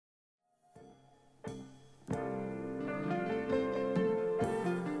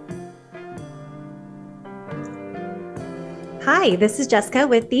Hi, this is Jessica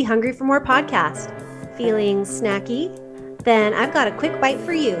with the Hungry for More podcast. Feeling snacky? Then I've got a quick bite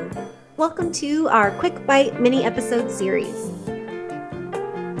for you. Welcome to our Quick Bite mini episode series.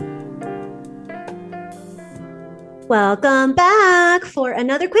 Welcome back for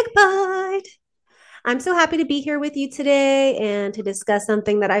another quick bite. I'm so happy to be here with you today and to discuss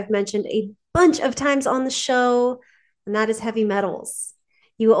something that I've mentioned a bunch of times on the show, and that is heavy metals.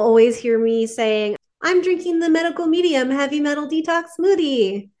 You always hear me saying, I'm drinking the medical medium heavy metal detox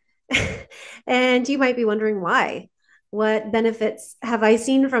smoothie. And you might be wondering why. What benefits have I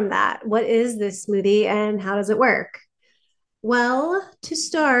seen from that? What is this smoothie and how does it work? Well, to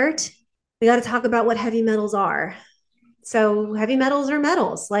start, we got to talk about what heavy metals are. So, heavy metals are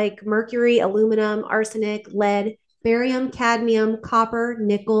metals like mercury, aluminum, arsenic, lead, barium, cadmium, copper,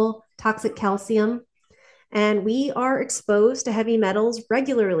 nickel, toxic calcium. And we are exposed to heavy metals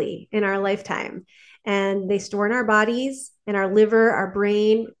regularly in our lifetime. And they store in our bodies, in our liver, our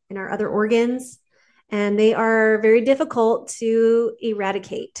brain, and our other organs. And they are very difficult to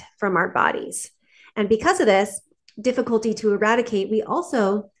eradicate from our bodies. And because of this difficulty to eradicate, we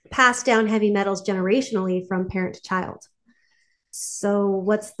also pass down heavy metals generationally from parent to child. So,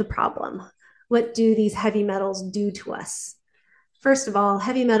 what's the problem? What do these heavy metals do to us? First of all,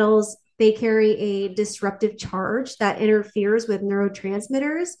 heavy metals, they carry a disruptive charge that interferes with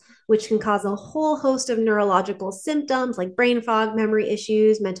neurotransmitters, which can cause a whole host of neurological symptoms like brain fog, memory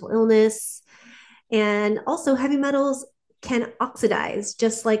issues, mental illness. And also, heavy metals can oxidize,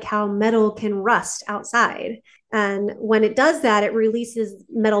 just like how metal can rust outside. And when it does that, it releases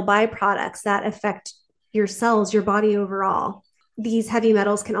metal byproducts that affect your cells, your body overall. These heavy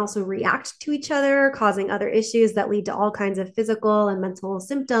metals can also react to each other, causing other issues that lead to all kinds of physical and mental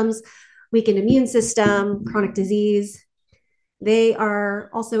symptoms, weakened immune system, chronic disease. They are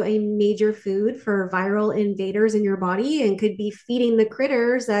also a major food for viral invaders in your body and could be feeding the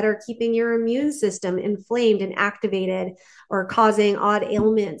critters that are keeping your immune system inflamed and activated or causing odd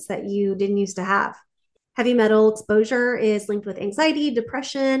ailments that you didn't used to have. Heavy metal exposure is linked with anxiety,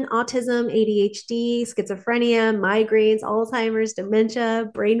 depression, autism, ADHD, schizophrenia, migraines, Alzheimer's, dementia,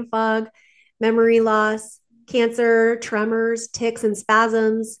 brain fog, memory loss, cancer, tremors, tics and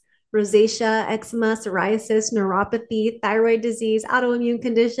spasms, rosacea, eczema, psoriasis, neuropathy, thyroid disease, autoimmune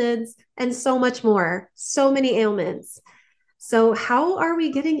conditions, and so much more. So many ailments. So, how are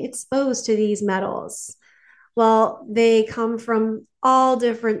we getting exposed to these metals? Well, they come from all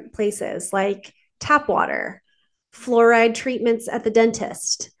different places, like tap water, fluoride treatments at the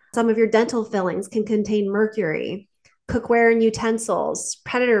dentist. Some of your dental fillings can contain mercury, cookware and utensils,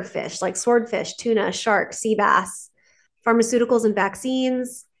 predator fish like swordfish, tuna, shark, sea bass, pharmaceuticals and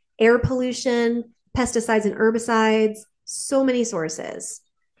vaccines, air pollution, pesticides and herbicides, so many sources.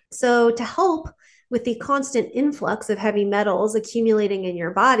 So, to help with the constant influx of heavy metals accumulating in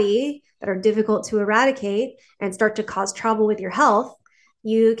your body that are difficult to eradicate and start to cause trouble with your health,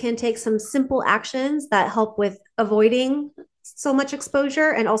 you can take some simple actions that help with avoiding so much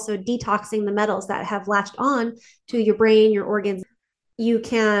exposure and also detoxing the metals that have latched on to your brain, your organs. You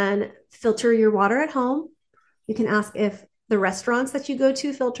can filter your water at home. You can ask if the restaurants that you go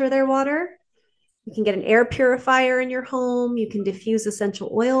to filter their water. You can get an air purifier in your home. You can diffuse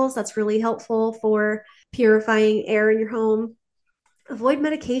essential oils. That's really helpful for purifying air in your home. Avoid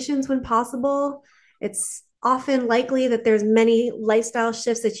medications when possible. It's often likely that there's many lifestyle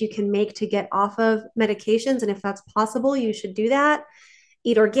shifts that you can make to get off of medications. And if that's possible, you should do that.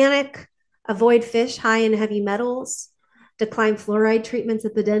 Eat organic, avoid fish high in heavy metals, decline fluoride treatments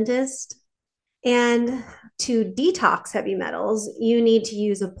at the dentist. And to detox heavy metals, you need to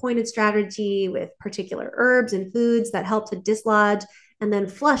use a pointed strategy with particular herbs and foods that help to dislodge and then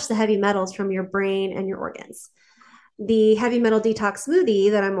flush the heavy metals from your brain and your organs. The heavy metal detox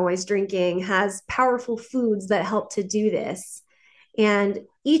smoothie that I'm always drinking has powerful foods that help to do this. And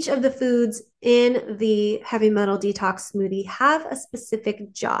each of the foods in the heavy metal detox smoothie have a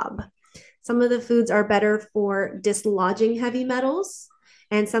specific job. Some of the foods are better for dislodging heavy metals,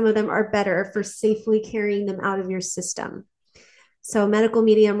 and some of them are better for safely carrying them out of your system. So, Medical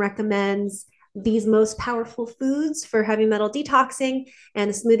Medium recommends these most powerful foods for heavy metal detoxing,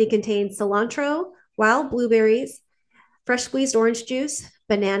 and the smoothie contains cilantro, wild blueberries, fresh squeezed orange juice,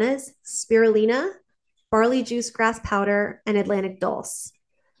 bananas, spirulina, barley juice grass powder, and Atlantic dulse.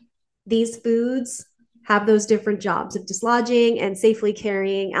 These foods have those different jobs of dislodging and safely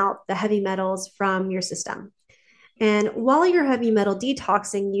carrying out the heavy metals from your system. And while you're heavy metal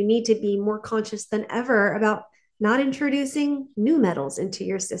detoxing, you need to be more conscious than ever about not introducing new metals into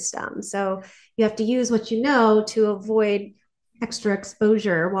your system. So you have to use what you know to avoid extra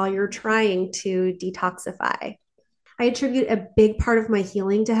exposure while you're trying to detoxify. I attribute a big part of my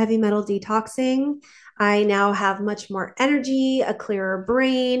healing to heavy metal detoxing. I now have much more energy, a clearer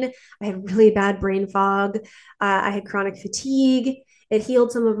brain. I had really bad brain fog. I had chronic fatigue. It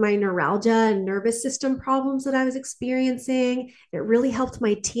healed some of my neuralgia and nervous system problems that I was experiencing. It really helped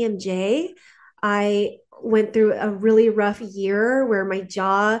my TMJ. I went through a really rough year where my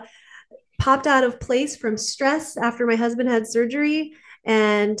jaw popped out of place from stress after my husband had surgery,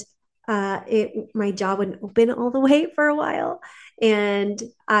 and my jaw wouldn't open all the way for a while. And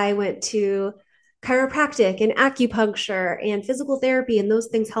I went to chiropractic and acupuncture and physical therapy, and those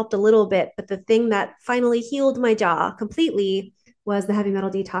things helped a little bit. But the thing that finally healed my jaw completely was the heavy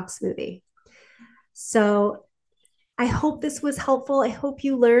metal detox smoothie. So I hope this was helpful. I hope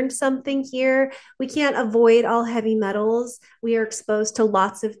you learned something here. We can't avoid all heavy metals. We are exposed to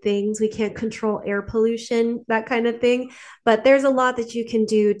lots of things. We can't control air pollution, that kind of thing. But there's a lot that you can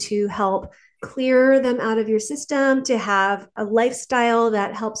do to help clear them out of your system, to have a lifestyle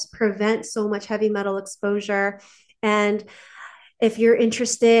that helps prevent so much heavy metal exposure. And if you're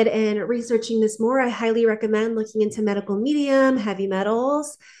interested in researching this more, I highly recommend looking into Medical Medium, heavy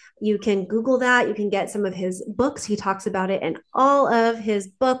metals. You can Google that. You can get some of his books. He talks about it in all of his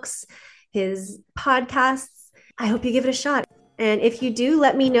books, his podcasts. I hope you give it a shot. And if you do,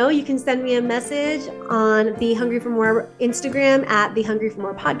 let me know. You can send me a message on the Hungry for More Instagram at the Hungry for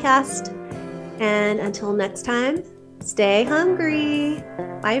More podcast. And until next time, stay hungry.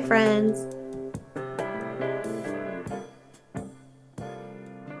 Bye, friends.